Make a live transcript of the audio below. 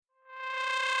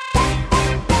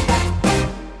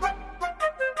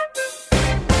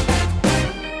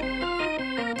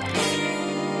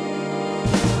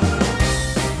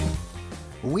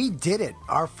We did it,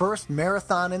 our first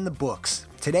marathon in the books.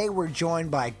 Today we're joined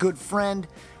by good friend,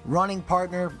 running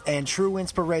partner, and true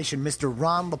inspiration, Mr.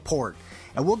 Ron LaPorte.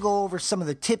 And we'll go over some of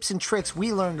the tips and tricks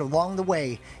we learned along the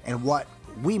way and what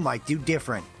we might do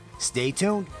different. Stay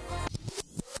tuned.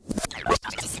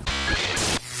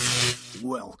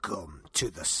 Welcome to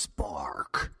the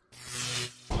Spark.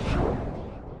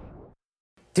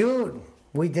 Dude,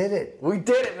 we did it. We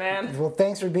did it, man. Well,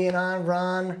 thanks for being on,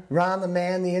 Ron. Ron, the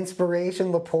man, the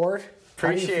inspiration, LaPorte.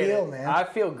 Appreciate How do you feel, it, man? I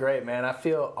feel great, man. I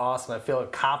feel awesome. I feel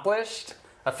accomplished.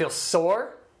 I feel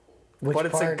sore, but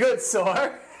it's a good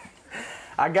sore.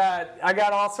 I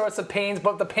got all sorts of pains,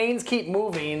 but the pains keep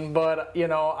moving. But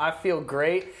I feel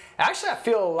great. Actually, I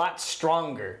feel a lot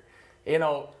stronger.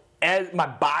 As my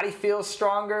body feels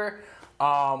stronger,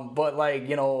 but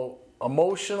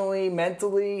emotionally,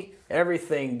 mentally,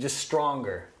 everything just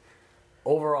stronger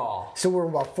overall. So we're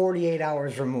about 48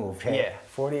 hours removed, hey? Yeah,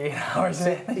 48 hours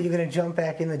in. Are you going to jump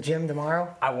back in the gym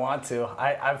tomorrow? I want to.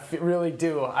 I really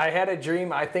do. I had a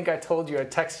dream. I think I told you. I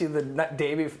texted you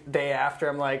the day after.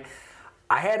 I'm like,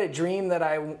 I had a dream that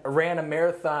I ran a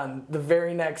marathon the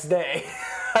very next day.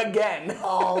 Again.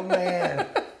 Oh, man.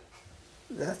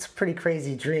 That's pretty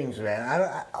crazy dreams,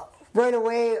 man. Right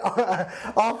away,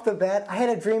 off the bat, I had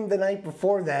a dream the night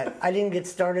before that. I didn't get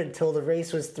started until the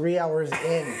race was 3 hours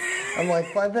in. I'm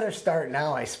like, well, I better start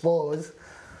now, I suppose.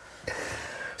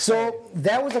 So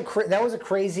that was a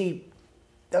crazy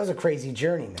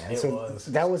journey, man.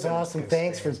 That was awesome.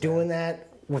 Thanks for doing that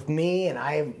with me, and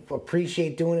I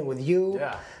appreciate doing it with you.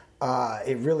 Yeah.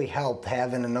 It really helped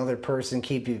having another person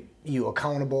keep you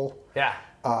accountable. Yeah.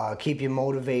 Keep you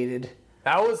motivated.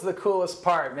 That was the coolest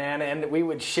part, man, and we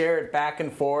would share it back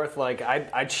and forth. Like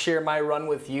I'd share my run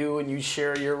with you, and you'd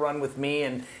share your run with me,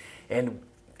 and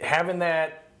having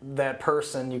that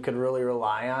person you could really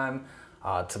rely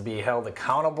on to be held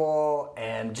accountable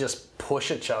and just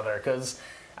push each other. Because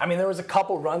there was a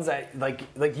couple runs that like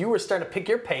you were starting to pick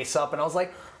your pace up, and I was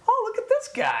like, oh, look at this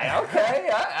guy. Okay,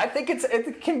 I think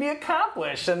it can be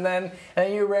accomplished. And then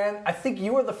you ran. I think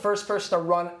you were the first person to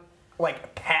run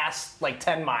past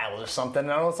 10 miles or something,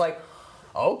 and I was like,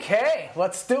 okay,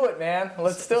 let's do it, man.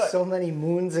 Let's do it. So many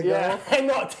moons ago. Yeah, I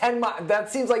know, 10 miles.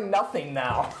 That seems like nothing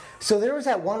now. So there was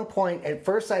at one point, at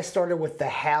first I started with the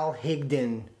Hal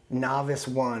Higdon Novice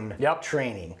 1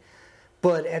 training.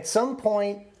 But at some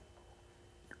point,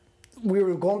 we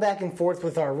were going back and forth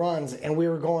with our runs, and we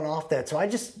were going off that. So I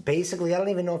just basically, I don't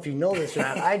even know if you know this or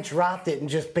not, I dropped it and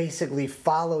just basically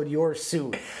followed your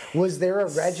suit. Was there a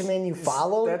regimen you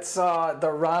followed? That's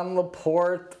the Ron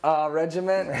LaPorte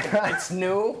regimen. It's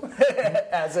new.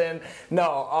 As in,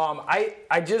 no.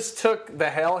 I just took the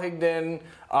Hal Higdon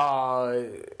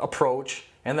approach,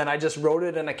 and then I just wrote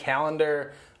it in a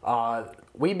calendar.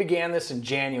 We began this in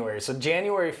January. So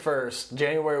January 1st,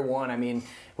 January 1,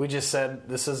 we just said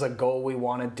this is a goal we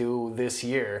want to do this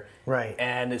year. Right.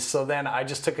 And so then I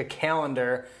just took a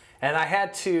calendar, and I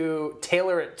had to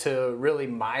tailor it to really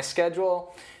my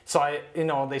schedule. So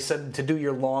they said to do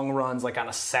your long runs like on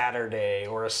a Saturday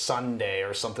or a Sunday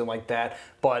or something like that.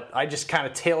 But I just kind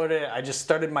of tailored it. I just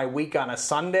started my week on a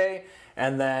Sunday,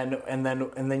 and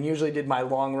then usually did my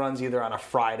long runs either on a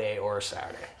Friday or a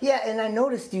Saturday. Yeah, and I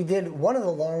noticed you did one of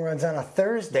the long runs on a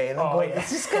Thursday, and I'm going, is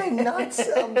this guy nuts?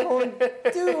 I'm going,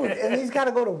 dude, and he's got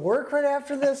to go to work right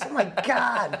after this? Oh my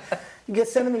God. You get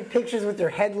sending me pictures with your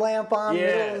headlamp on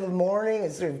middle of the morning.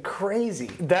 It's crazy.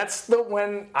 That's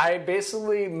when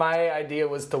my idea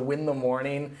was to win the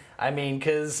morning.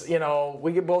 Because,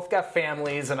 we both got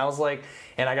families, and I was like,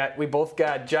 we both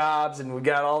got jobs, and we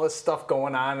got all this stuff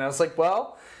going on, and I was like,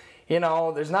 well,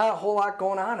 there's not a whole lot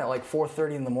going on at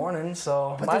 4:30 in the morning,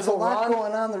 so but there's a lot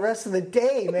going on the rest of the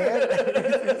day, man.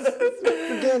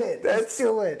 Forget it. Let's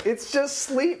do it. It's just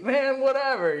sleep, man.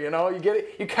 Whatever, you get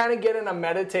it. You kind of get in a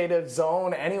meditative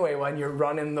zone anyway when you're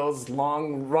running those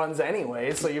long runs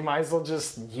anyway, so you might as well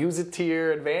just use it to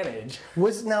your advantage.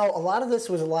 Now a lot of this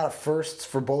was a lot of firsts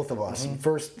for both of us. Mm-hmm.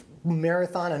 First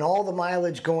marathon and all the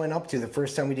mileage going up to the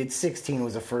first time we did 16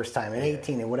 was the first time, and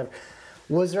 18 and whatever.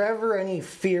 Was there ever any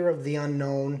fear of the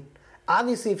unknown?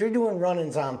 Obviously, if you're doing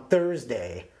run-ins on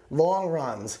Thursday, long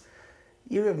runs,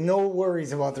 you have no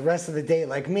worries about the rest of the day.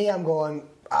 Like me, I'm going,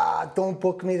 don't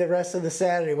book me the rest of the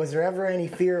Saturday. Was there ever any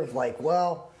fear of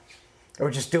or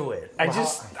just do it? I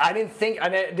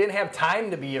didn't have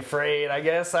time to be afraid. I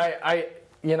guess I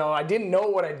didn't know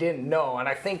what I didn't know, and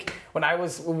I think when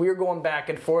we were going back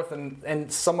and forth, and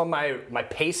some of my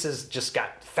paces just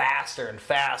got faster and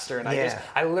faster, and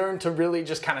I learned to really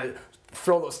just kind of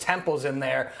throw those tempos in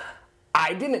there.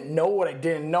 I didn't know what I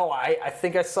didn't know. I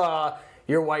think I saw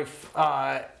your wife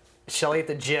Shelly at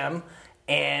the gym,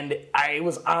 and I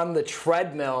was on the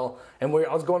treadmill, and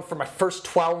I was going for my first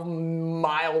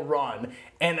 12-mile run,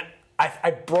 and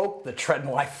I broke the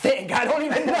treadmill, I think. I don't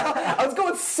even know. I was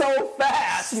going so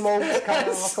fast. Smoke's coming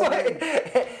off of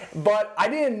it. But I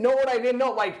didn't know what I didn't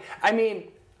know. Like, I mean,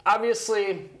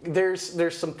 obviously,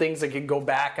 there's some things I could go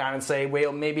back on and say,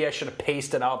 well, maybe I should have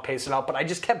paced it out. But I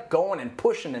just kept going and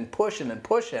pushing and pushing and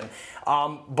pushing.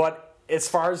 But as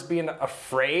far as being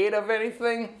afraid of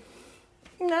anything,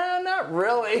 no, not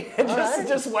really.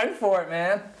 Just went for it,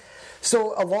 man.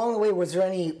 So along the way, was there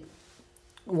any...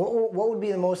 What would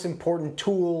be the most important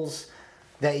tools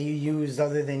that you used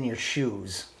other than your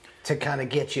shoes to kind of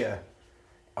get you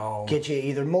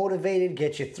either motivated,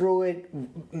 get you through it,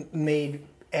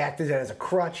 acted as a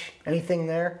crutch? Anything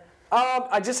there?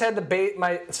 I just had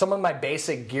some of my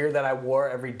basic gear that I wore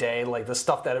every day, like the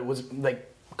stuff that it was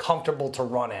like comfortable to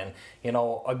run in. You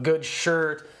know, a good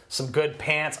shirt, some good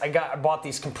pants. I bought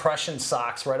these compression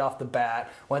socks right off the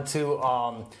bat. Went to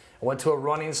a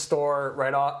running store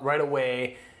right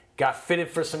away. Got fitted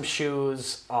for some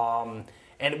shoes. Let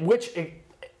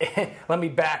me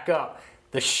back up.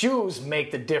 The shoes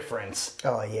make the difference.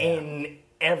 Oh, yeah. In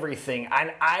everything.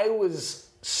 And I was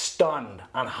stunned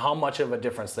on how much of a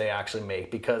difference they actually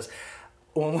make, because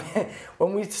when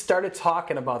we started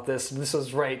talking about this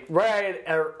was right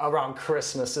around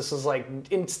Christmas. This was like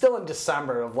still in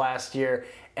December of last year,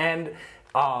 and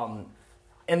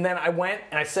then I went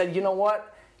and I said, you know what?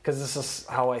 Because this is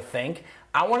how I think.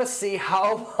 I want to see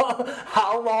how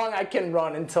long I can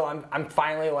run until I'm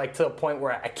finally like to a point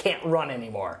where I can't run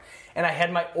anymore. And I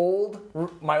had my old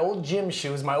gym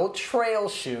shoes, my old trail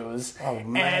shoes. Oh,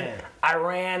 man. And I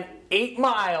ran 8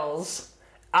 miles,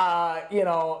 and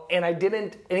I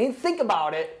didn't think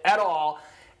about it at all.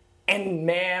 And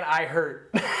man, I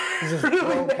hurt.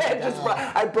 Really bad.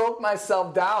 I broke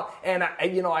myself down, and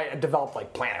I developed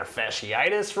like plantar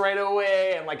fasciitis right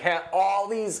away, and like had all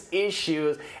these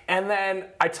issues. And then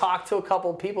I talked to a couple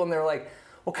of people, and they're like,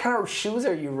 "What kind of shoes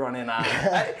are you running on?"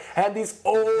 I had these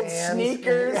old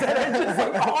sneakers that are just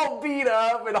like all beat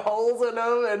up and holes in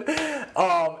them,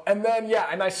 and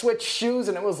then I switched shoes,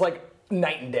 and it was like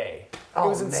night and day. It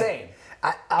was insane.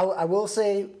 I will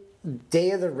say, day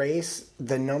of the race,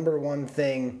 the number one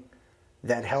thing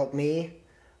that helped me,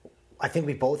 I think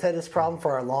we both had this problem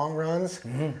for our long runs,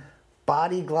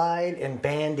 Body Glide and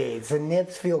Band-Aids. The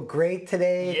nips feel great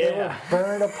today. Yeah. They were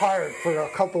burned apart for a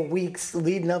couple weeks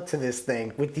leading up to this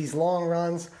thing. With these long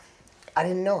runs, I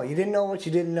didn't know. You didn't know what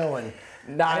you didn't know. And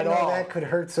Not I didn't at know all. that could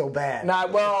hurt so bad.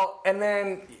 And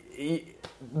then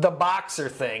the boxer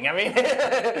thing. I mean,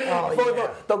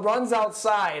 the runs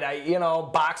outside,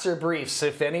 boxer briefs.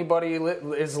 If anybody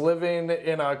is living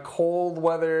in a cold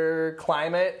weather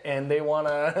climate and they want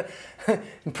to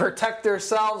protect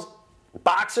themselves,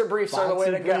 boxer briefs are the way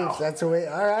to go. That's the way.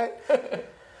 All right.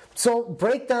 So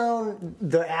break down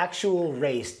the actual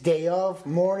race. Day of,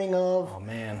 morning of. Oh,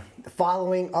 man. The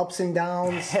following ups and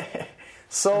downs.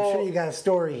 So I'm sure you got a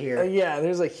story here. Yeah,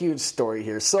 there's a huge story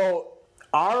here. So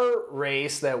our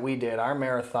race that we did, our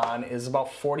marathon, is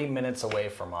about 40 minutes away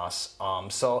from us.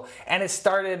 And it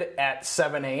started at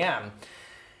 7 a.m.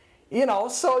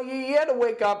 So you had to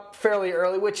wake up fairly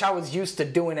early, which I was used to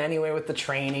doing anyway with the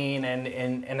training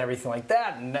and everything like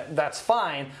that, and that's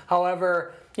fine.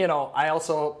 However, I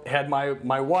also had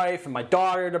my wife and my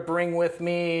daughter to bring with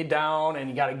me down, and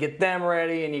you got to get them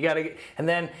ready, and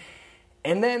then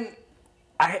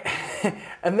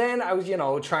I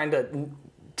was trying to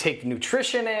take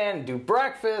nutrition in, do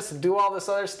breakfast, do all this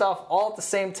other stuff all at the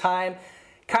same time,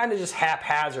 kind of just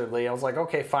haphazardly. I was like,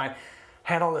 okay, fine.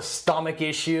 Had all the stomach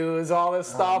issues, all this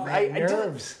stuff. Man,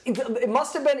 nerves. It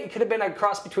must have been. It could have been a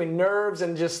cross between nerves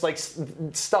and just like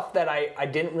stuff that I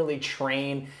didn't really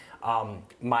train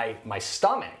my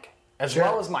stomach as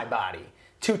well as my body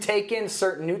to take in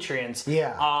certain nutrients.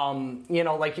 Yeah.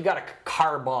 Like you got to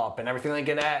carb up and everything like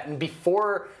that. And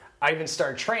before I even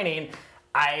started training,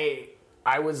 I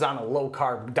was on a low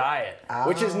carb diet,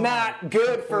 which is not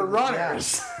good for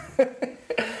runners. Yeah.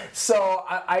 So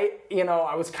I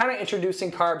was kind of introducing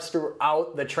carbs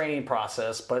throughout the training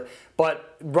process, but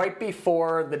right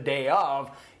before the day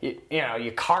of, you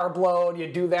carb load,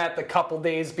 you do that the couple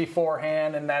days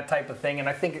beforehand and that type of thing. And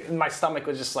I think my stomach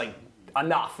was just like,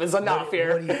 enough is enough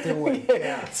here. What are you doing?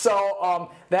 Yeah.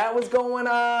 So that was going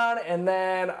on, and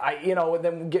then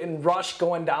then getting rushed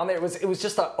going down there. It was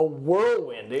just a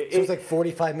whirlwind. It was like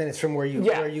 45 minutes from where you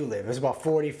live. It was about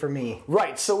 40 for me.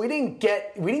 Right. So we didn't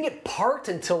get parked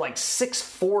until like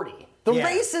 6:40. The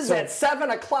race is at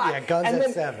 7 o'clock. Yeah, guns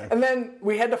at 7. And then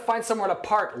we had to find somewhere to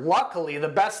park. Luckily, the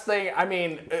best thing,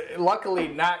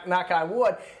 knock on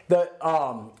wood,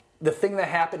 the thing that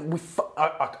happened,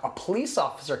 a police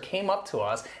officer came up to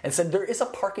us and said, there is a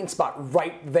parking spot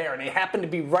right there. And it happened to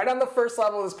be right on the first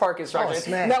level of this parking structure.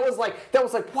 Oh, and that was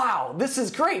like, wow, this is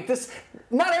great.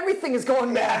 Not everything is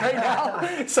going bad right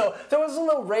now. So there was a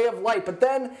little ray of light. But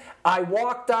then I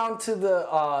walked down to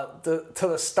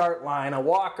the start line. I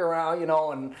walk around, and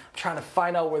I'm trying to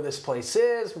find out where this place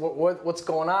is, what's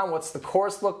going on, what's the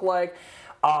course look like.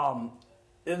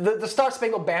 The Star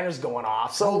Spangled Banner's going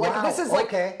off. So wow. This is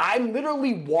okay. I'm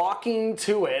literally walking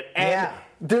to it, and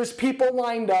there's people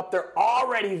lined up. They're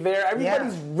already there.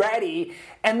 Everybody's ready.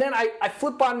 And then I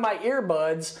flip on my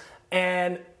earbuds,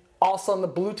 and all of a sudden the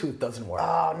Bluetooth doesn't work.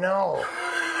 Oh, no.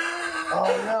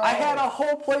 Oh, no. I had a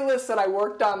whole playlist that I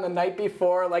worked on the night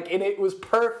before, and it was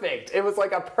perfect. It was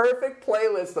like a perfect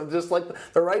playlist of just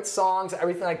the right songs,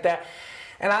 everything like that.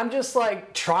 And I'm just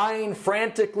trying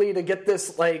frantically to get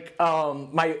this my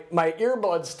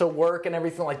earbuds to work and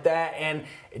everything like that, and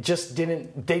it just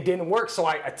didn't work. So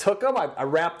I took them, I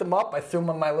wrapped them up, I threw them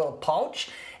in my little pouch,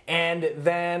 and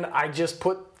then I just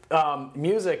put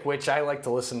music, which I like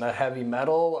to listen to heavy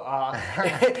metal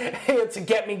to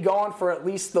get me going for at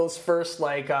least those first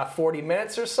 40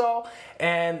 minutes or so.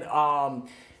 And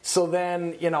so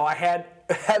then I had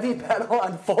heavy metal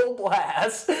on full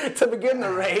blast to begin the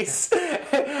race,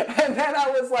 and then I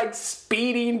was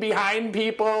speeding behind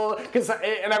people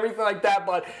and everything like that.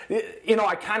 But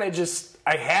I kind of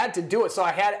I had to do it. So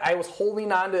I was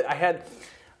holding on to. I had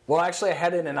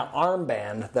it in an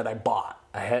armband that I bought.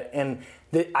 I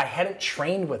hadn't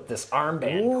trained with this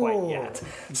armband quite yet.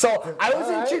 So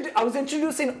I was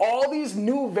introducing all these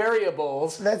new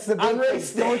variables. That's the big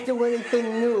thing. Don't do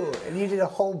anything new. And you did a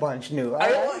whole bunch new.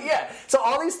 Yeah. So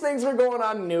all these things were going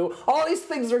on new. All these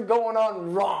things were going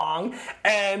on wrong.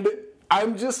 And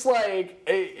I'm just so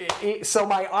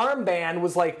my armband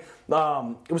was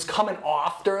it was coming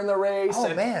off during the race,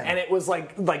 and it was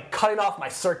cutting off my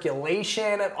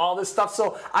circulation and all this stuff.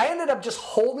 So I ended up just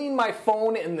holding my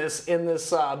phone in this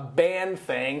band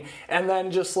thing, and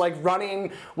then just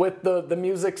running with the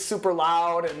music super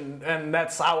loud, and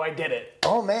that's how I did it.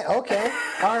 Oh man, okay,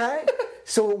 all right.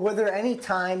 So were there any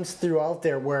times throughout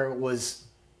there where it was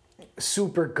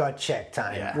super gut check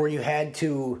time, where you had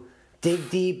to dig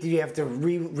deep? Did you have to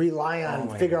rely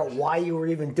on figure out why you were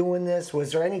even doing this?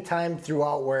 Was there any time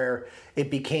throughout where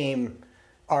it became,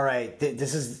 all right,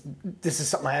 this is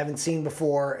something I haven't seen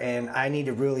before, and I need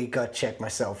to really gut check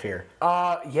myself here?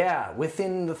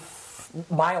 Within the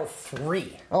mile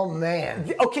 3. Oh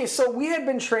man. Okay, so we've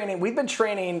been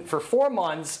training for 4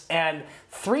 months, and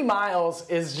 3 miles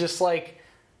is just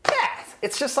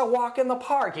it's just a walk in the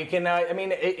park. You can,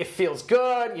 it feels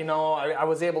good. I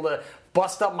was able to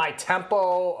bust up my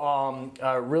tempo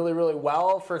really, really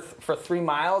well for 3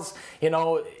 miles.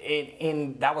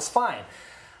 And that was fine.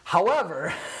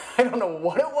 However, I don't know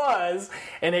what it was,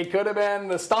 and it could have been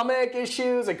the stomach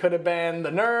issues, it could have been the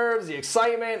nerves, the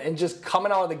excitement, and just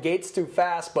coming out of the gates too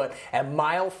fast. But at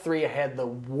mile 3, I had the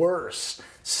worst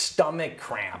stomach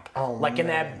cramp, an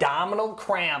abdominal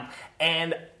cramp,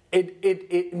 and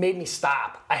it made me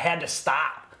stop. I had to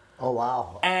stop. Oh,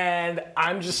 wow. And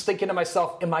I'm just thinking to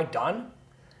myself, am I done?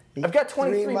 I've got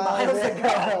 23 miles to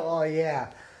go. Oh, yeah.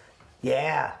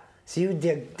 Yeah. So you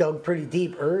dug pretty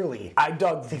deep early. I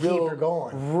dug to keep her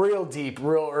going. Real deep,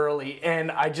 real early.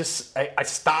 And I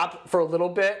stopped for a little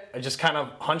bit. I just kind of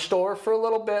hunched over for a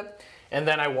little bit. And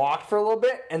then I walked for a little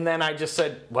bit. And then I just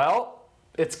said, well,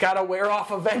 it's got to wear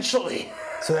off eventually.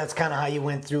 So that's kind of how you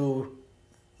went through.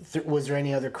 Was there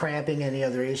any other cramping, any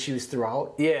other issues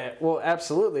throughout? Yeah, well,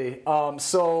 absolutely.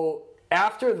 So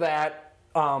after that,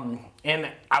 and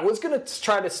I was going to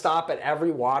try to stop at every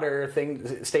water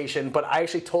station, but I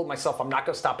actually told myself I'm not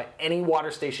going to stop at any water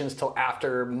stations till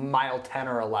after mile 10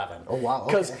 or 11. Oh, wow.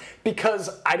 Okay. Because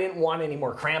I didn't want any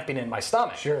more cramping in my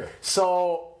stomach. Sure.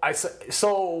 So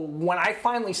when I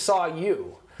finally saw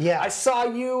you, yeah, I saw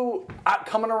you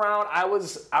coming around. I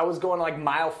was going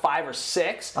mile 5 or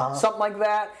 6, something like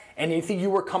that. And you think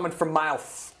you were coming from mile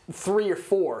 3 or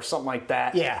 4, something like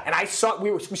that. Yeah. And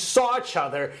we saw each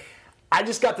other. I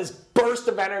just got this burst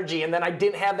of energy, and then I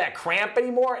didn't have that cramp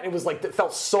anymore, and it was it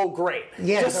felt so great.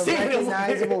 Yeah, just a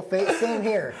recognizable face. Same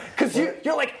here. Because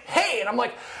you're like, hey, and I'm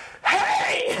like,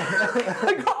 hey!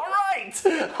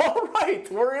 All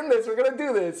right, we're in this, we're going to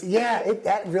do this. Yeah,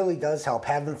 that really does help,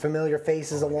 having familiar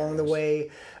faces along the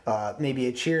way, maybe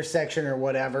a cheer section or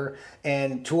whatever.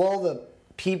 And to all the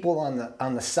people on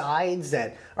the sides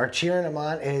that are cheering them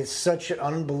on, it is such an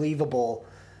unbelievable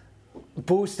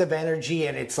boost of energy,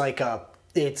 and it's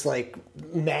like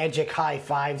magic high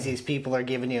fives these people are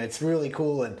giving you. It's really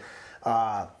cool. And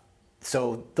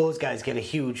So those guys get a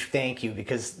huge thank you,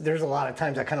 because there's a lot of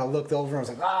times I kind of looked over and I was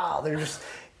like, oh,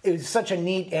 it was such a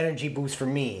neat energy boost for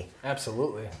me.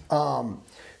 Absolutely.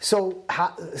 So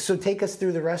take us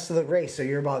through the rest of the race. So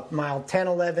you're about mile 10,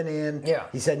 11 in. Yeah.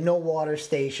 You said no water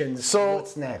stations. So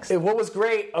what's next? What was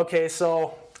great, okay,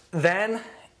 so then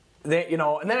and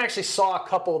then I actually saw a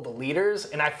couple of the leaders,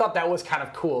 and I thought that was kind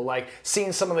of cool, like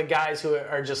seeing some of the guys who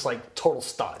are just like total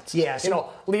studs. Yeah.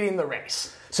 Leading the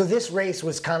race. So this race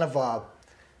was kind of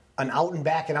an out and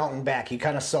back and out and back. You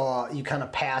kind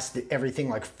of passed everything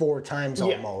like 4 times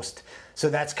almost. Yeah. So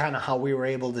that's kind of how we were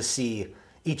able to see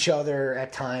each other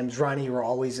at times. Ronnie, you were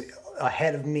always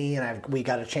ahead of me, and we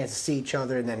got a chance to see each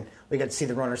other, and then we got to see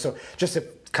the runner. So just to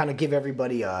kind of give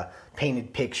everybody a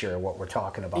painted picture of what we're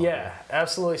talking about. Yeah,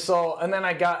 absolutely. So, and then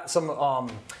I got some,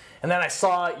 and then I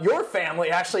saw your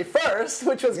family actually first,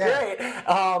 which was great.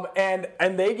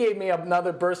 And they gave me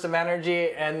another burst of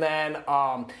energy, and then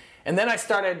I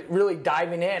started really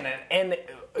diving in, and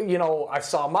I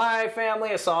saw my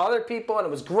family, I saw other people, and it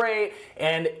was great.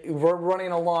 And we're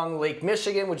running along Lake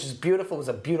Michigan, which is beautiful. It was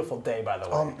a beautiful day, by the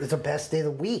way. It's the best day of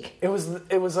the week. It was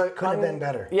couldn't have been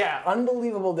better. Yeah,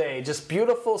 unbelievable day. Just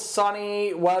beautiful,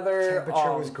 sunny weather.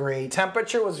 Temperature was great.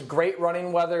 Temperature was great.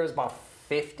 Running weather. It was about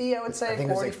 50, I would say. I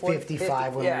think 40, it was like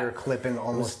 55 when we were clipping,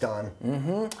 almost done.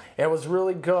 Mm-hmm. It was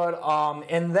really good.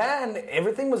 And then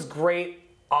everything was great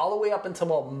all the way up until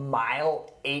about mile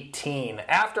 18.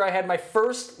 After I had my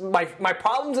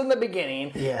problems in the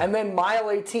beginning, and then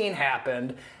mile 18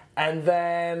 happened, and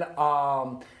then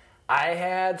I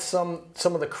had some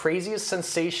of the craziest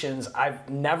sensations I've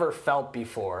never felt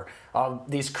before.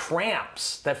 These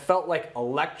cramps that felt like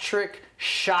electric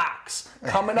shocks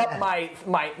coming up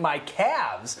my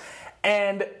calves,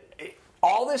 and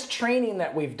all this training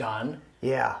that we've done.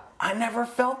 Yeah, I never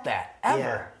felt that ever.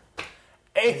 Yeah.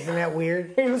 Isn't that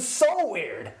weird? It was so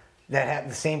weird. That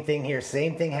happened. The same thing here.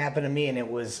 Same thing happened to me, and it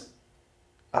was.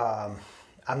 I'm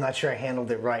not sure I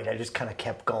handled it right. I just kind of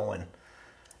kept going,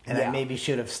 and I maybe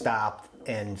should have stopped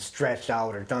and stretched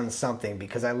out or done something,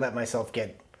 because I let myself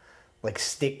get like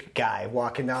stick guy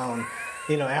walking down.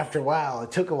 After a while,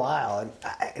 it took a while, and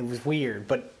it was weird.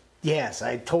 But yes,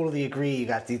 I totally agree. You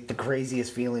got the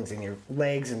craziest feelings in your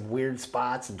legs and weird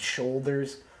spots and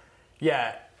shoulders.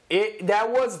 Yeah. That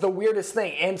was the weirdest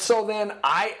thing. And so then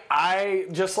I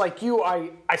just like you, I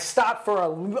stopped for a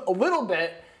little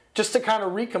bit just to kind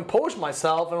of recompose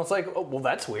myself, and I was like, oh, well,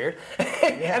 that's weird.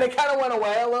 And it kind of went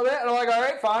away a little bit, and I'm like, all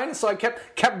right, fine. So I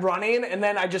kept running, and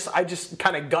then I just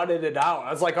kind of gutted it out.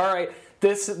 I was like, all right,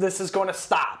 this is going to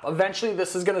stop. Eventually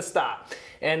this is going to stop.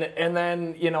 And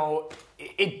then,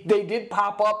 they did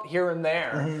pop up here and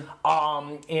there.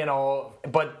 Mm-hmm.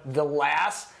 But the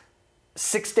last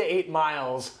 6 to 8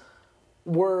 miles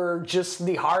were just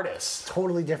the hardest.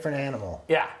 Totally different animal.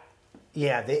 Yeah.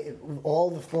 Yeah,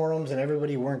 all the forums and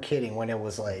everybody weren't kidding when it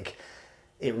was like,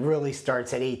 it really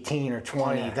starts at 18 or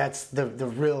 20. Yeah. That's the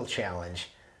real challenge.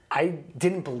 I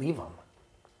didn't believe them.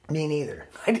 Me neither.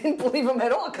 I didn't believe them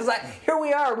at all, because here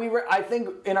we are. I think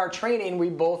in our training we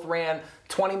both ran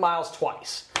 20 miles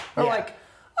twice. We're like,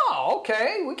 oh,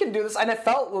 okay, we can do this. And I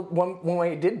felt when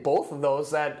we did both of those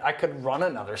that I could run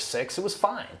another 6. It was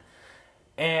fine.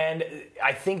 And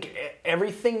I think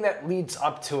everything that leads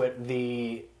up to it,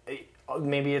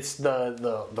 maybe it's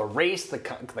the race, the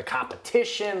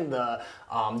competition,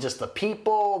 just the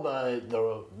people,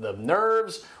 the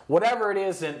nerves, whatever it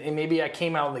is, and maybe I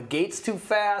came out of the gates too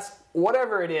fast.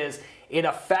 Whatever it is, it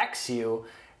affects you.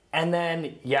 And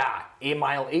then, in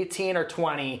mile 18 or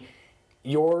 20,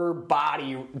 your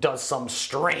body does some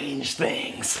strange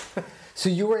things. So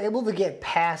you were able to get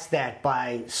past that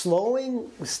by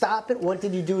stopping? What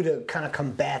did you do to kind of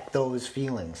combat those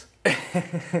feelings?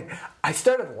 I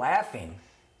started laughing.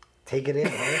 Take it in,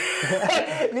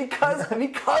 right?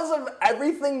 because of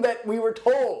everything that we were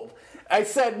told. I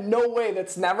said, no way,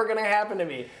 that's never going to happen to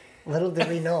me. Little did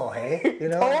we know, hey?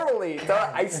 Totally.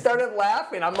 I started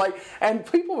laughing. I'm like, and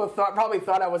people probably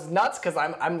thought I was nuts because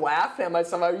I'm laughing at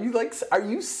myself. Are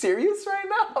you serious right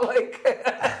now? Like,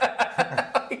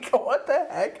 what the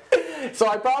heck? So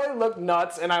I probably looked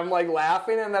nuts, and I'm like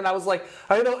laughing, and then I was like,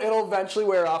 it'll eventually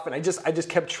wear off, and I just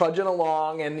kept trudging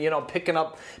along, and picking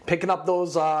up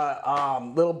those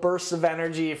little bursts of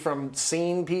energy from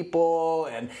seeing people,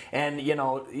 and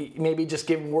maybe just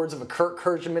giving words of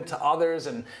encouragement to others,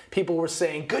 and people were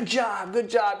saying, good job,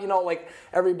 like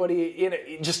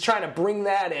everybody, just trying to bring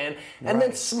that in, and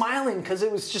then smiling because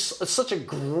it was just such a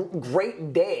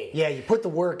great day. Yeah, you put the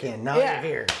work in. Now you're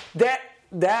here. That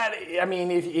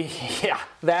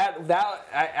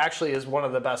actually is one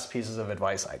of the best pieces of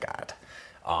advice I got.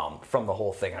 from the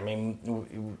whole thing. I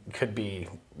mean, could be,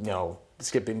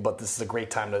 skipping, but this is a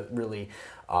great time to really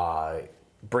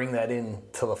bring that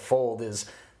into the fold. Is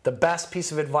the best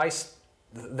piece of advice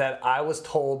that I was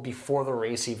told before the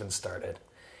race even started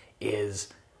is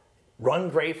run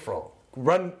grateful.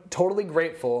 Run totally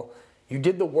grateful. You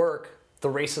did the work. The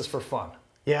race is for fun.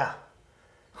 Yeah.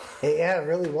 Yeah, it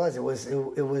really was. It was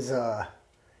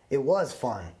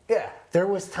fun. Yeah. There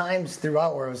was times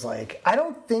throughout where it was like, I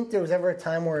don't think there was ever a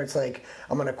time where it's like,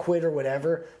 I'm going to quit or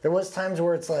whatever. There was times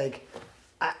where it's like,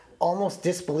 almost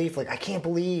disbelief, like, I can't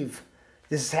believe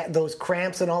those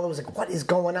cramps and all that. Was like, what is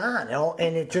going on?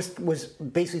 And it just was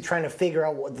basically trying to figure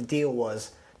out what the deal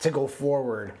was to go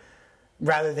forward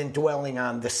rather than dwelling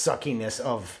on the suckiness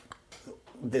of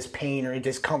this pain or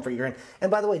discomfort you're in.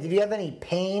 And by the way, did you have any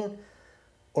pain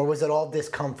or was it all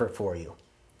discomfort for you?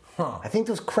 I think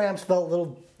those cramps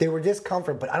felt they were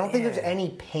discomfort, but I don't think there's any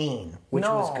pain, which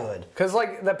was good. Because,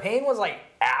 the pain was,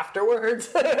 afterwards.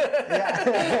 The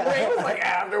pain was,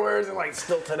 afterwards and,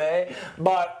 still today.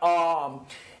 But,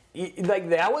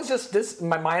 that was just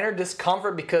my minor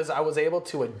discomfort because I was able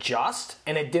to adjust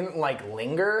and it didn't,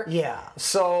 linger. Yeah.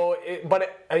 So,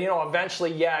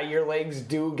 eventually, your legs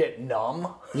do get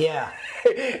numb. Yeah.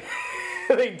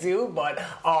 They do, but,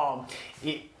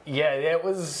 yeah, it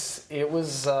was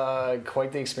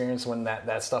quite the experience when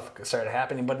that stuff started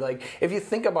happening. But if you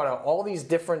think about it, all these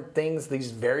different things, these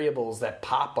variables that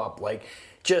pop up,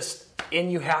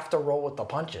 and you have to roll with the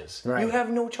punches. Right. You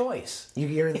have no choice.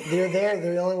 You're there.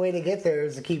 The only way to get there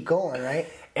is to keep going, right?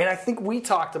 And I think we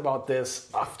talked about this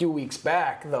a few weeks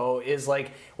back, though, is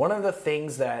one of the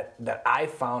things that I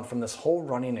found from this whole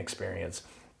running experience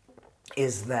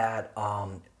is that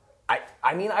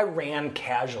I ran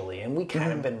casually, and we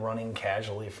kind of been running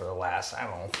casually for the last,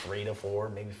 3 to 4,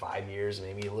 maybe 5 years,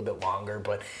 maybe a little bit longer,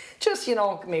 but just,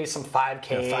 maybe some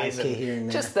 5Ks. 5K here and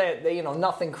there. Just that,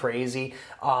 nothing crazy.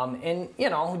 And,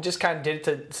 just kind of did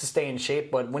it to stay in shape.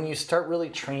 But when you start really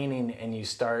training and you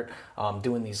start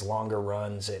doing these longer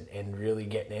runs and really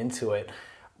getting into it,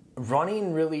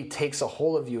 running really takes a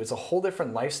hold of you. It's a whole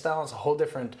different lifestyle. It's a whole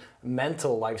different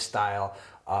mental lifestyle.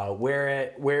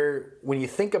 Where when you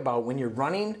think about when you're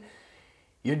running,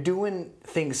 you're doing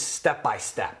things step by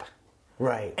step.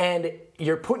 Right. And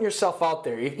you're putting yourself out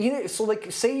there. So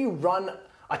say you run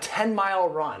a 10-mile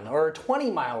run or a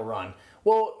 20-mile run.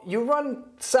 Well, you run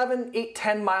 7, 8,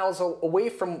 10 miles away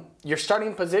from your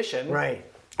starting position. Right.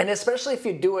 And especially if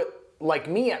you do it like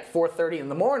me at 4:30 in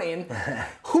the morning,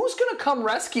 who's going to come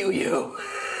rescue you?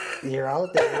 You're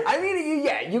out there. I mean,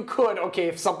 you could. Okay,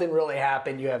 if something really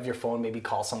happened, you have your phone, maybe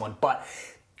call someone. But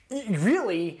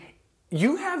really,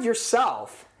 you have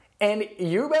yourself, and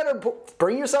you better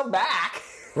bring yourself back.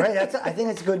 Right. I think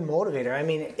it's a good motivator. I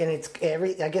mean, and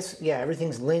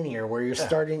everything's linear where you're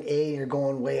starting A and you're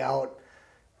going way out.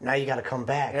 Now you got to come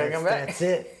back. That's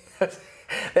it.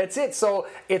 That's it. So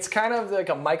it's kind of like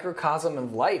a microcosm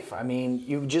of life. I mean,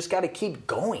 you just got to keep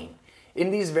going. In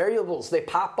these variables, they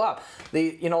pop up.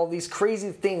 These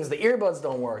crazy things. The earbuds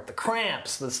don't work. The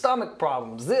cramps. The stomach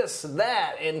problems. This,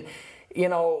 that, and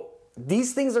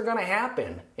these things are going to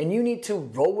happen. And you need to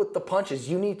roll with the punches.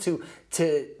 You need to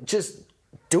just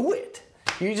do it.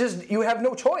 You have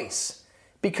no choice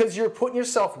because you're putting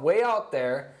yourself way out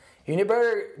there. You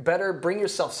better bring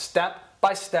yourself step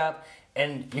by step,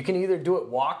 and you can either do it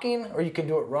walking or you can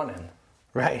do it running.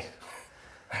 Right.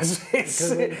 It's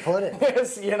good way to put it.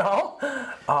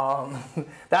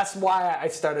 That's why I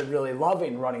started really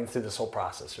loving running through this whole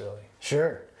process, really.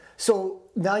 Sure. So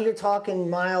now you're talking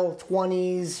mile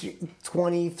 20s,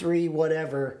 23,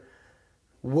 whatever.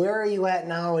 Where are you at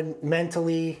now and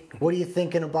mentally? What are you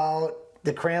thinking about?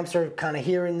 The cramps are kind of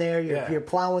here and there. You're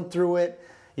plowing through it.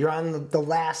 You're on the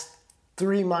last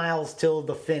 3 miles till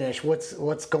the finish.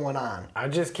 What's going on? I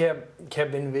just kept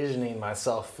envisioning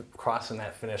myself crossing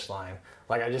that finish line.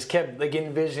 I just kept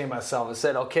envisioning myself. I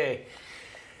said, okay,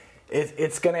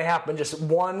 it's gonna happen. Just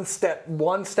one step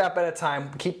at a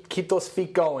time. Keep those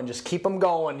feet going. Just keep them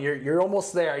going. You're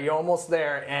almost there. You're almost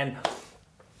there. And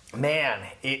man,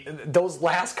 those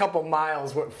last couple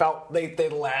miles felt they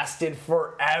lasted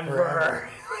forever.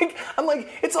 I'm like,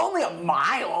 it's only a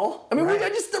mile. I mean, I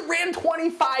just ran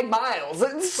 25 miles.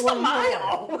 It's just a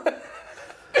mile.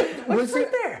 Was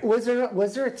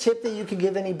there a tip that you could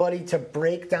give anybody to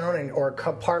break down or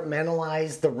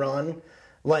compartmentalize the run?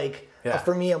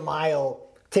 For me, a mile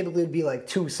typically would be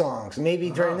 2 songs. Maybe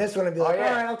during this one, I'd be all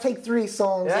right, I'll take 3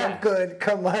 songs. I'm good.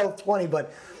 Come mile 20,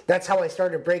 but that's how I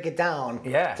started to break it down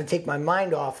to take my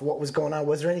mind off what was going on.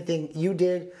 Was there anything you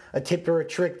did, a tip or a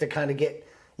trick to kind of get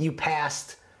you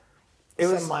past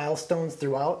some milestones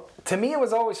throughout? To me, it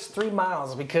was always 3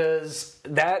 miles because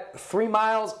that 3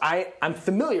 miles, I'm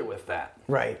familiar with that.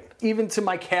 Right. Even to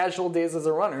my casual days as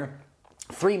a runner,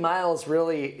 3 miles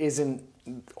really isn't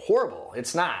horrible.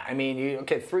 It's not. I mean,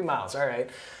 3 miles, all right.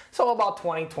 So about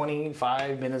 20,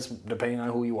 25 minutes, depending on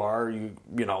who you are, you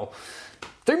know.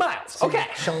 3 miles. So okay.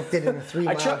 You chunked it in 3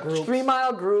 mile groups. 3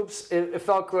 mile groups. It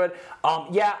felt good.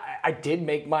 I did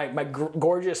make my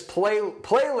gorgeous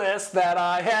playlist that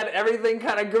had everything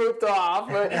kind of grouped off.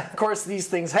 But of course, these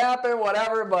things happen,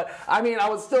 whatever. But I mean, I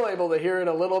was still able to hear it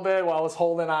a little bit while I was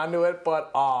holding on to it.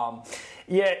 But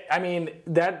yeah, I mean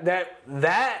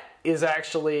that is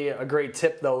actually a great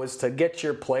tip though, is to get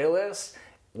your playlist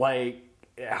like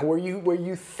where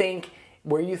you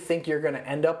think you're going to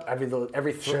end up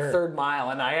every third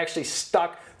mile. And I actually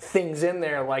stuck things in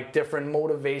there like different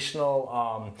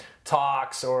motivational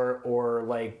talks or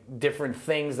like different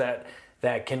things that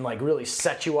can like really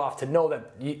set you off to know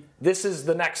that this is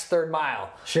the next third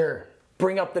mile. Sure.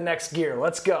 Bring up the next gear.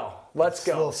 Let's go. Let's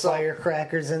go. Little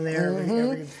firecrackers in there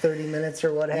every 30 minutes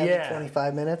or what have you,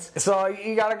 25 minutes. So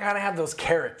you got to kind of have those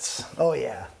carrots. Oh,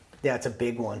 yeah. Yeah, it's a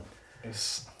big one.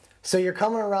 So you're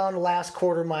coming around the last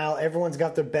quarter mile. Everyone's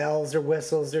got their bells, their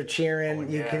whistles, they're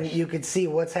cheering. You can see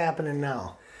what's happening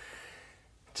now.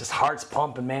 Just heart's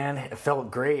pumping, man. It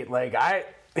felt great. Like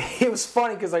it was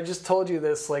funny because I just told you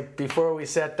this like before we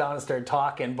sat down and started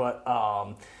talking. But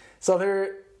so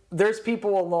there's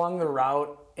people along the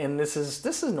route, and this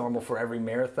is normal for every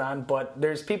marathon. But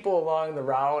there's people along the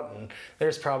route, and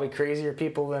there's probably crazier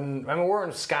people than. I mean, we're in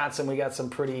Wisconsin. We got some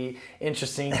pretty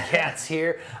interesting cats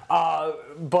here.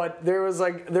 But there was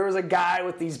a guy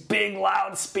with these big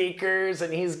loudspeakers,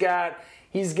 and he's got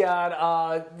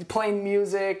playing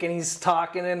music, and he's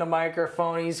talking in a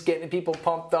microphone. He's getting people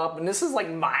pumped up, and this is like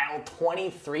mile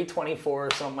 23, 24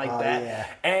 or something like that. Yeah.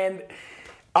 And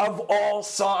of all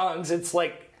songs, it's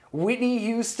like Whitney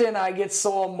Houston, I get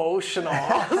so emotional.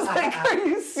 I was like, are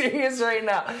you serious right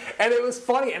now? And it was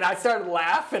funny, and I started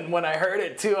laughing when I heard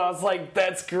it too. I was like,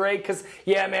 that's great, because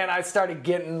yeah, man, I started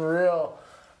getting real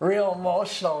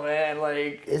emotional, man.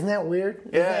 Like, isn't that weird?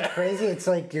 Yeah. Isn't that crazy? It's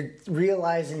like you're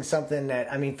realizing something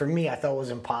that, I mean, for me, I thought was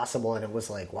impossible, and it was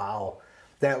like, wow,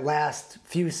 that last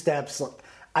few steps.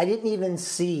 I didn't even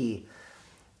see.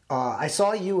 I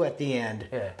saw you at the end,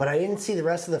 but I didn't see the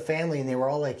rest of the family, and they were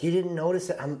all like, "You didn't notice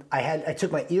it?" I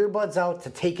took my earbuds out to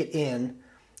take it in,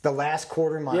 the last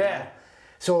quarter mile. Yeah.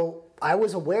 So I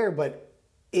was aware, but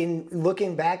in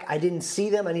looking back, I didn't see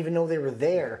them. I didn't even know they were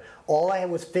there. All I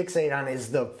was fixated on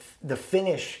is the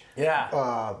finish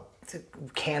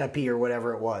canopy or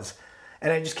whatever it was.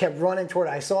 And I just kept running toward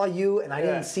it. I saw you, and I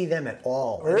didn't see them at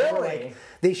all. And really?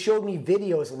 They showed me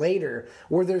videos later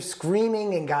where they're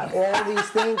screaming and got all these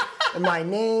things, and my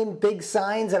name, big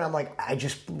signs, and I'm like, I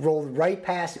just rolled right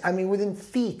past. I mean, within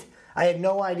feet. I had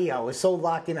no idea. I was so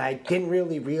locked in. I didn't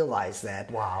really realize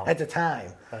that at the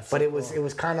time. But so it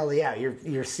was kind of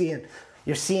you're seeing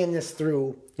this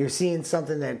through. You're seeing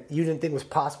something that you didn't think was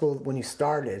possible when you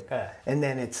started, and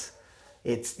then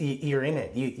you're in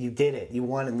it. You did it. You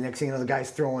won, and the next thing you know, the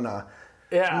guy's throwing a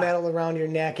medal around your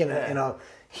neck and a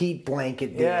heat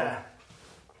blanket deal. Yeah,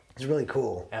 it's really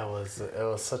cool. It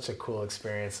was such a cool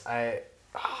experience.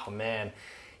 Oh man,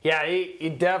 yeah, you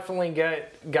definitely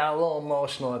got a little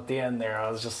emotional at the end there.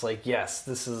 I was just like, yes,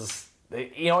 this is,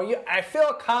 I feel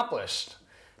accomplished,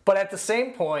 but at the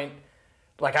same point,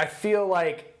 like I feel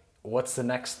like, what's the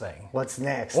next thing? What's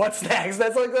next? That's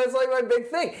like my big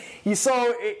thing.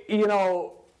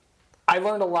 I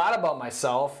learned a lot about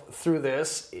myself through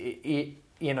this.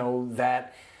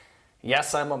 That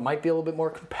yes, I might be a little bit more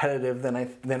competitive than I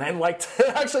like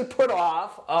to actually put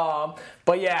off.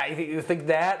 But yeah, I think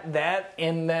that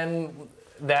and then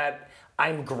that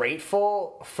I'm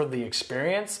grateful for the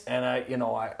experience, and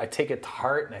I take it to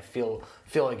heart, and I feel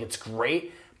like it's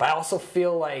great. But I also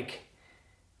feel like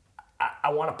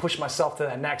I want to push myself to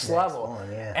that next level.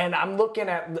 One, yeah. And I'm looking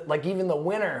at, like, even the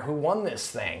winner who won this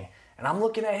thing, and I'm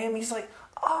looking at him, he's like,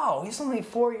 oh, he's only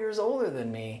 4 years older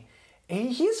than me.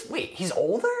 He's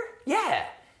older? Yeah.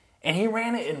 And he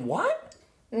ran it in what?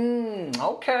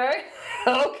 Okay.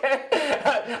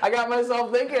 I got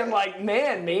myself thinking, like,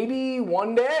 man, maybe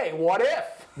one day, what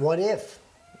if? What if?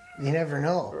 You never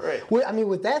know. Right. Well, I mean,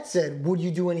 with that said, would you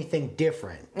do anything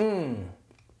different?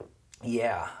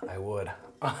 Yeah, I would.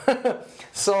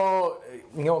 So,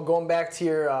 going back to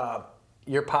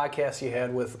your podcast you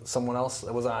had with someone else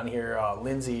that was on here,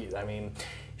 Lindsay. I mean,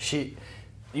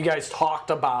 you guys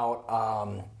talked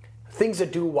about things to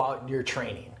do while you're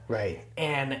training, right?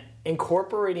 And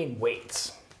incorporating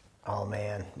weights. Oh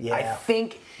man, yeah. I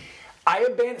think I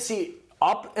abandoned. See,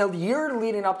 a year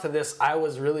leading up to this, I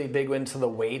was really big into the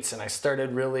weights, and I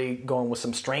started really going with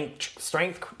some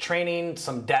strength training,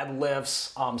 some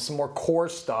deadlifts, some more core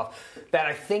stuff that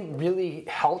I think really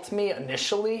helped me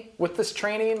initially with this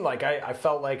training. Like I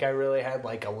felt like I really had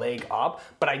like a leg up,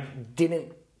 but I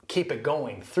didn't keep it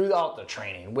going throughout the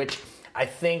training, which I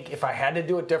think if I had to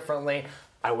do it differently,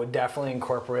 I would definitely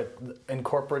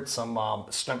incorporate some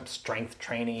strength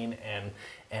training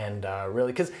and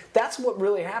really, because that's what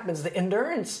really happens. The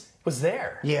endurance was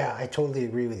there. Yeah, I totally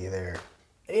agree with you there.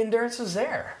 Endurance was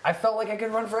there. I felt like I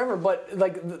could run forever, but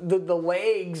like the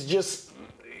legs just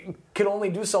could only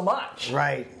do so much.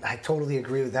 Right. I totally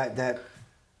agree with that. That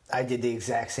I did the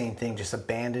exact same thing, just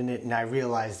abandoned it, and I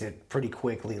realized it pretty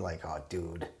quickly, like, oh,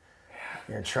 dude,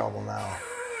 you're in trouble now.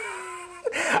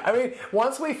 I mean,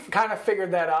 once we kind of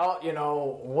figured that out, you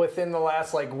know, within the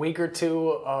last like week or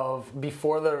two of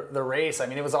before the race, I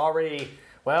mean, it was already,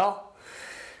 well,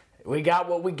 we got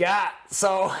what we got,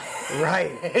 so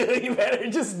right, you better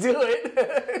just do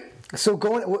it. So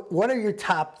what are your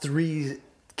top 3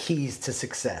 keys to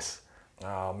success?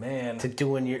 Oh man, to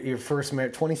doing your first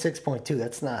marathon, 26.2.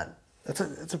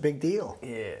 That's a big deal.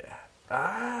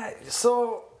 Yeah.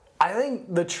 So I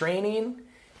think the training,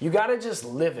 you got to just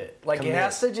live it. Like it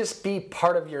has to just be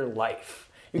part of your life.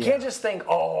 You can't just think,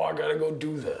 oh, I got to go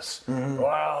do this. Mm-hmm. Well,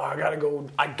 I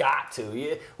got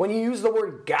to. When you use the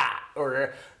word got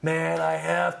or, man, I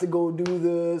have to go do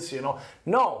this, you know.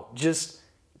 No, just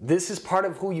this is part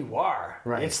of who you are.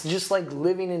 Right. It's just like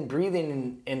living and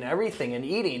breathing and everything and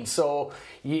eating. So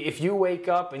if you wake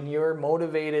up and you're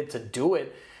motivated to do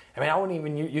it, I mean, I wouldn't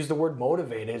even use the word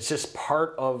motivated. It's just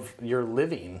part of your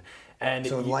living. And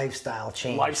so lifestyle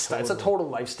change. It's a total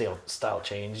lifestyle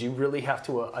change. You really have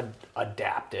to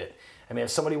adapt it. I mean,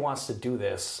 if somebody wants to do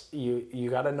this, you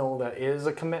got to know that it is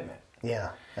a commitment.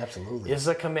 Yeah, absolutely. It's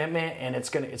a commitment, and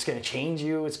it's gonna change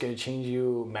you. It's gonna change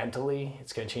you mentally.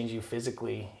 It's gonna change you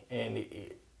physically, and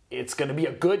it's gonna be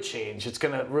a good change. It's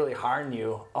gonna really harden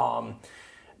you.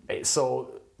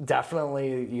 So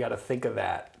definitely, you got to think of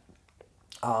that.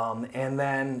 And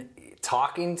then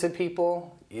talking to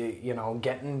people, you know,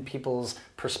 getting people's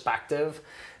perspective.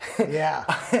 Yeah.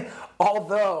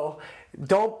 Although,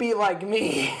 don't be like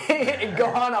me and go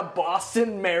on a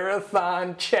Boston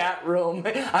Marathon chat room on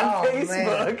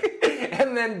Facebook,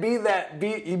 and then be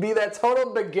that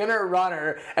total beginner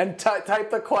runner and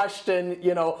type the question,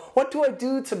 you know, what do I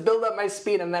do to build up my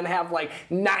speed, and then have like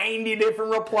 90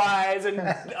 different replies and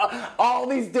all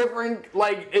these different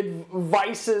like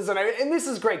advices, and this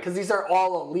is great because these are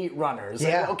all elite runners.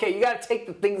 Yeah. Like, okay, you got to take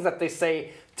the things that they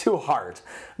say to heart,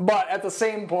 but at the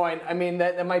same point, I mean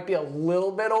that might be a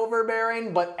little bit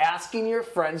overbearing, but asking your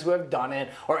friends who have done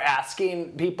it, or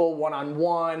asking people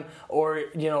one-on-one, or,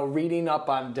 you know, reading up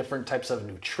on different types of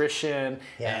nutrition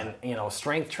and, you know,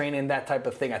 strength training, that type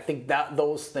of thing, I think that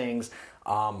those things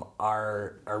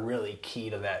are really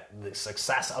key to the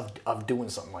success of doing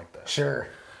something like this. Sure.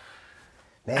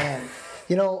 Man,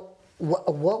 you know,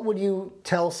 what would you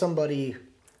tell somebody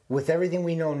with everything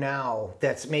we know now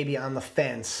that's maybe on the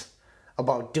fence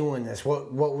about doing this?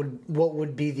 What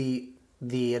would be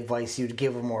the advice you'd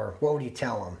give them, or what would you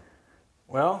tell them?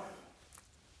 Well,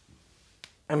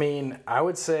 I mean, I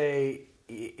would say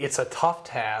it's a tough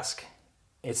task.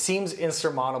 It seems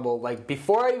insurmountable. Like,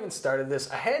 before I even started this,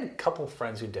 I had a couple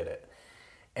friends who did it.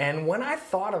 And when I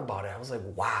thought about it, I was like,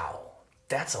 wow,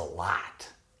 that's a lot.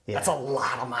 Yeah. That's a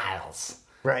lot of miles.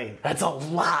 Right. That's a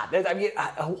lot. I mean,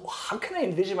 how can I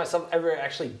envision myself ever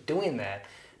actually doing that?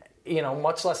 You know,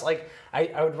 much less like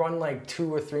I would run like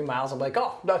 2 or 3 miles. I'm like,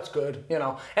 oh, that's good, you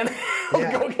know. And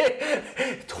like,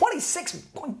 okay,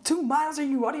 26.2 miles? Are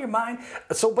you out of your mind?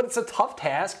 So, but it's a tough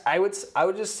task. I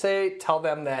would just tell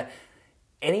them that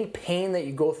any pain that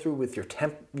you go through with your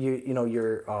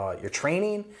your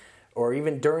training, or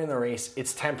even during the race,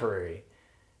 it's temporary.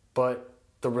 But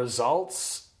the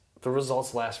results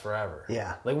last forever.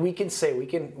 Yeah. Like we can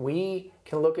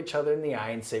look each other in the eye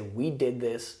and say, we did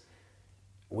this.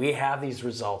 We have these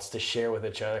results to share with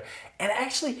each other. And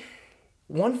actually,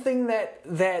 one thing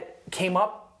that came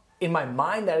up in my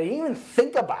mind that I didn't even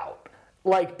think about,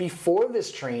 like before this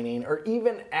training or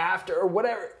even after or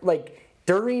whatever, like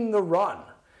during the run,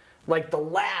 like the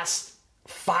last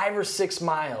 5 or 6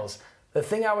 miles, the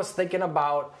thing I was thinking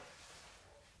about,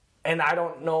 and I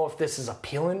don't know if this is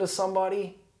appealing to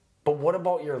somebody, but what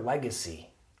about your legacy?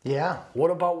 Yeah. What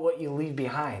about what you leave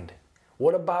behind?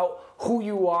 What about who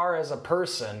you are as a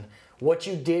person? What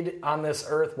you did on this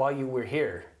earth while you were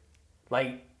here?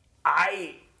 Like,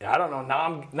 I don't know.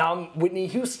 Now I'm Whitney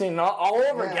Houston all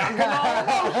over again. I'm getting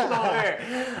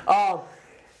all emotional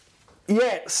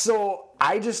here. So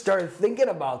I just started thinking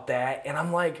about that, and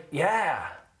I'm like, yeah,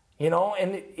 you know,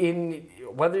 and in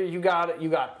whether you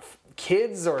got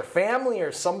kids or family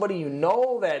or somebody you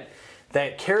know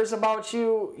that cares about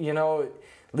you, you know,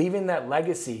 leaving that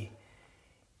legacy,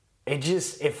 it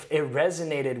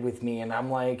resonated with me, and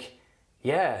I'm like,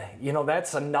 yeah, you know,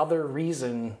 that's another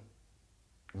reason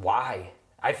why.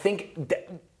 I think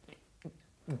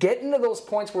getting to those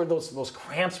points where those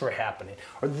cramps were happening,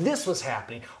 or this was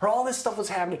happening, or all this stuff was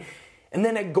happening, and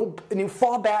then you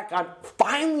fall back on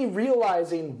finally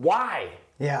realizing why.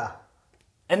 Yeah.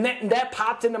 And that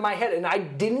popped into my head, and I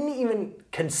didn't even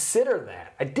consider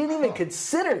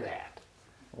that.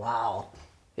 Wow.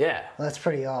 Yeah. That's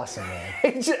pretty awesome,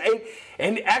 man.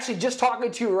 And actually, just talking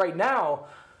to you right now,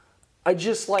 it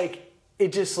just like a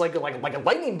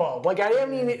lightning bulb. Like I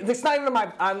mean, it's not even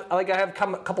I have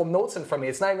a couple notes in front of me.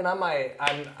 It's not even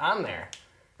on there.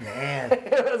 Man.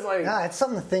 It was like, nah, it's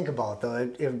something to think about, though.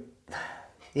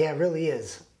 Yeah, it really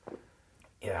is.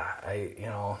 Yeah,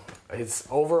 it's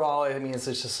overall, I mean, it's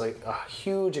just like a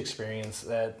huge experience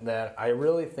that I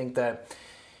really think that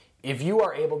if you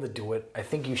are able to do it, I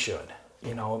think you should,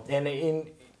 you know. And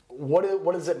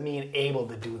what does it mean, able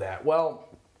to do that? Well,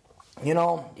 you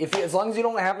know, as long as you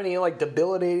don't have any like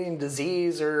debilitating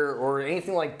disease or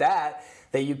anything like that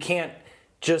you can't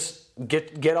just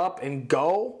get up and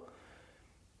go,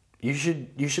 you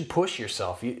should push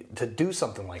yourself to do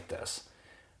something like this,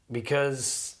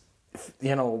 because,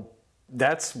 you know,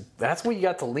 that's what you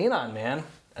got to lean on, man.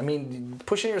 I mean,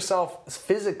 pushing yourself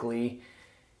physically,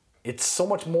 it's so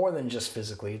much more than just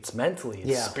physically. It's mentally,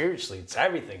 it's spiritually, it's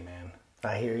everything, man.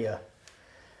 I hear you.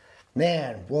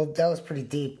 Man, well, that was pretty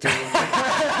deep, dude. No,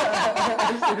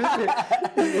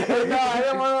 I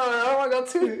don't want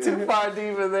to go too far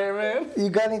deep in there, man. You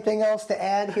got anything else to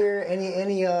add here?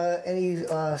 Any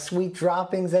sweet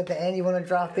droppings at the end you want to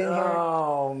drop in here?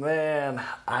 Oh man,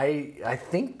 I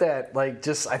think that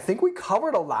I think we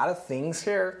covered a lot of things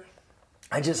here.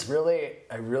 I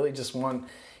really just want,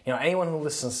 you know, anyone who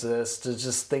listens to this to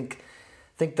just think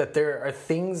that there are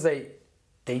things that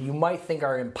you might think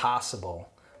are impossible.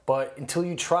 But until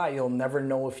you try, you'll never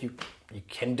know if you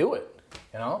can do it,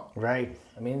 you know? Right.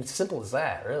 I mean, it's simple as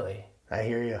that, really. I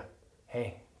hear you.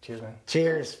 Hey, cheers, man.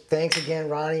 Cheers. Thanks again,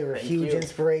 Ronnie. You're a huge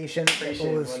inspiration.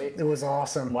 Appreciate it, buddy. It was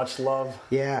awesome. Much love.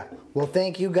 Yeah. Well,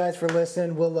 thank you guys for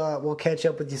listening. We'll catch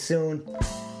up with you soon.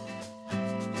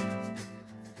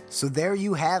 So there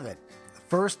you have it. The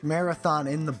first marathon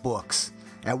in the books.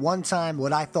 At one time,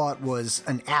 what I thought was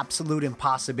an absolute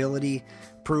impossibility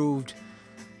proved.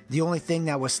 The only thing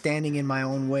that was standing in my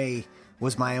own way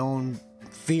was my own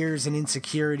fears and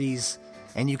insecurities,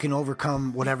 and you can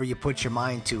overcome whatever you put your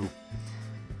mind to.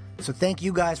 So thank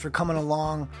you guys for coming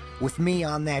along with me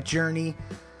on that journey,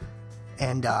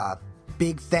 and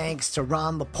big thanks to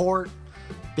Ron LaPorte,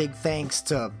 big thanks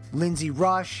to Lindsay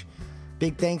Rush,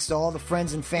 big thanks to all the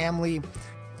friends and family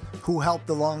who helped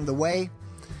along the way.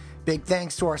 Big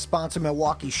thanks to our sponsor,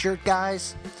 Milwaukee Shirt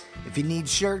Guys. If you need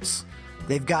shirts,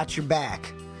 they've got your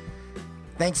back.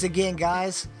 Thanks again,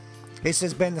 guys. This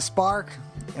has been The Spark,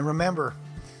 and remember,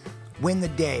 win the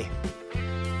day.